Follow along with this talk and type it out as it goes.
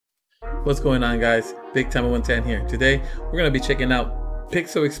What's going on, guys? Big Time 110 here. Today we're going to be checking out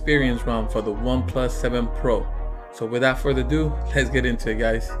Pixel Experience ROM for the OnePlus 7 Pro. So without further ado, let's get into it,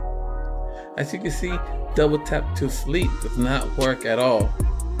 guys. As you can see, double tap to sleep does not work at all,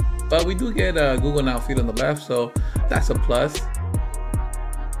 but we do get Google Now feed on the left, so that's a plus.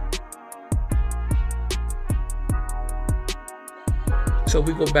 So if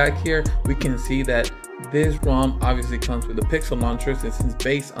we go back here, we can see that this ROM obviously comes with the Pixel launcher since it's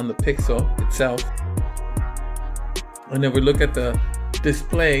based on the Pixel itself. And then we look at the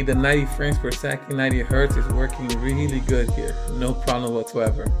display, the 90 frames per second, 90 Hertz is working really good here. No problem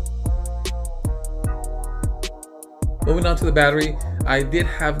whatsoever. Moving on to the battery, I did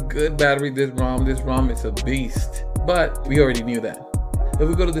have good battery. This ROM is a beast, but we already knew that. If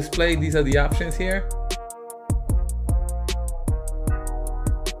we go to display, these are the options here.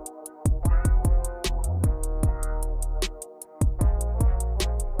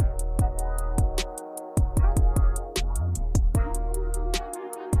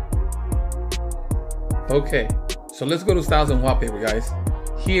 Okay, so let's go to styles and wallpaper, guys.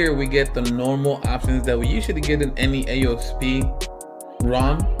 Here we get the normal options that we usually get in any AOSP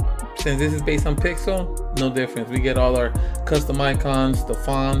ROM. Since this is based on Pixel, no difference. We get all our custom icons, the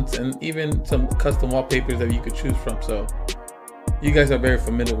fonts, and even some custom wallpapers that you could choose from. So you guys are very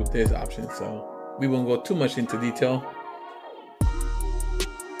familiar with this option, so we won't go too much into detail.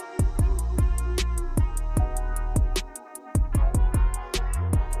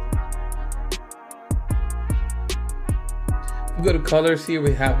 We go to colors. Here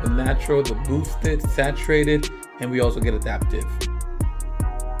we have the natural, the boosted, saturated, and we also get adaptive.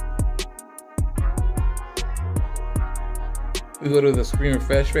 We go to the screen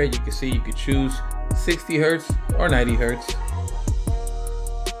refresh rate. You can see you could choose 60 Hertz or 90 Hertz.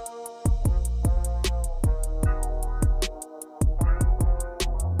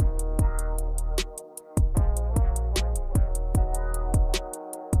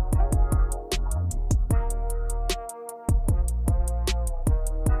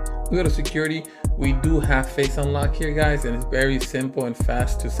 We go to security. We do have face unlock here, guys, and it's very simple and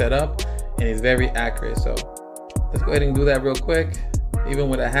fast to set up, and it's very accurate. So let's go ahead and do that real quick. Even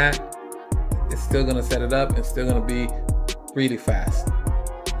with a hat, it's still gonna set it up and still gonna be really fast.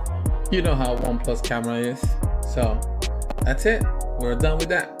 You know how OnePlus camera is. So that's it. We're done with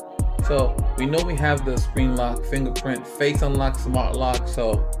that. So we know we have the screen lock, fingerprint, face unlock, smart lock.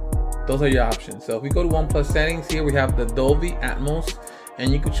 So those are your options. So if we go to OnePlus settings, here we have the Dolby Atmos.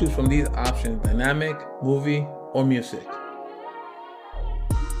 And you can choose from these options: dynamic, movie, or music.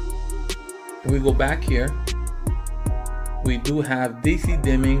 If we go back here, we do have DC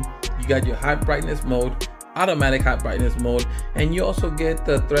dimming. You got your high brightness mode, automatic high brightness mode, and you also get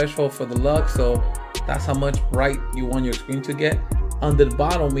the threshold for the lux, so that's how much bright you want your screen to get. On the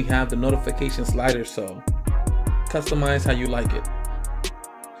bottom, we have the notification slider, so customize how you like it.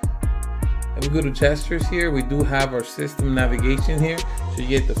 If we go to gestures here, we do have our system navigation here. So you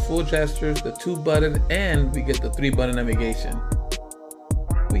get the full gestures, the 2-button, and we get the 3-button navigation.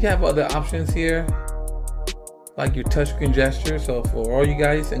 We have other options here, like your touchscreen gestures. So for all you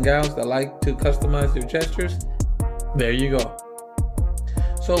guys and gals that like to customize your gestures, there you go.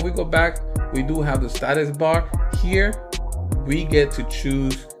 So if we go back, we do have the status bar. Here, we get to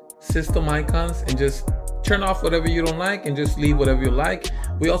choose system icons and just turn off whatever you don't like and just leave whatever you like.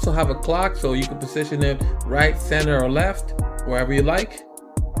 We also have a clock, so you can position it right, center, or left, wherever you like.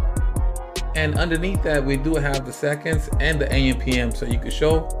 And underneath that, we do have the seconds and the AM PM, so you can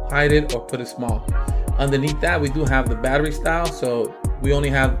show, hide it, or put it small. Underneath that, we do have the battery style, so we only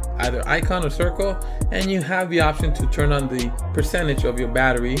have either icon or circle, and you have the option to turn on the percentage of your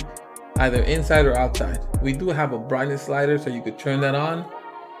battery, either inside or outside. We do have a brightness slider, so you could turn that on.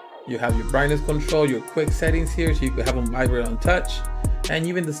 You have your brightness control, your quick settings here, so you can have them vibrate on touch. And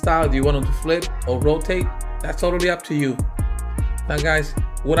even the style, do you want them to flip or rotate? That's totally up to you. Now guys,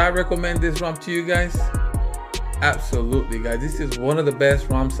 would I recommend this ROM to you guys? Absolutely, guys. This is one of the best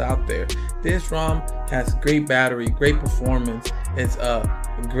ROMs out there. This ROM has great battery, great performance. It's a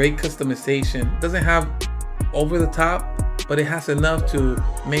great customization. It doesn't have over the top, but it has enough to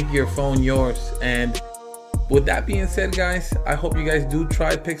make your phone yours. And with that being said, guys, I hope you guys do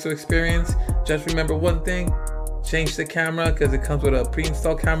try Pixel Experience. Just remember one thing: change the camera, because it comes with a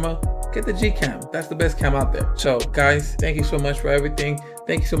pre-installed camera. Get the G cam. That's the best cam out there. So guys, thank you so much for everything.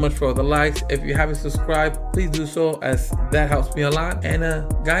 Thank you so much for all the likes. If you haven't subscribed, please do so, as that helps me a lot. And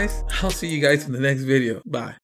guys, I'll see you guys in the next video. Bye.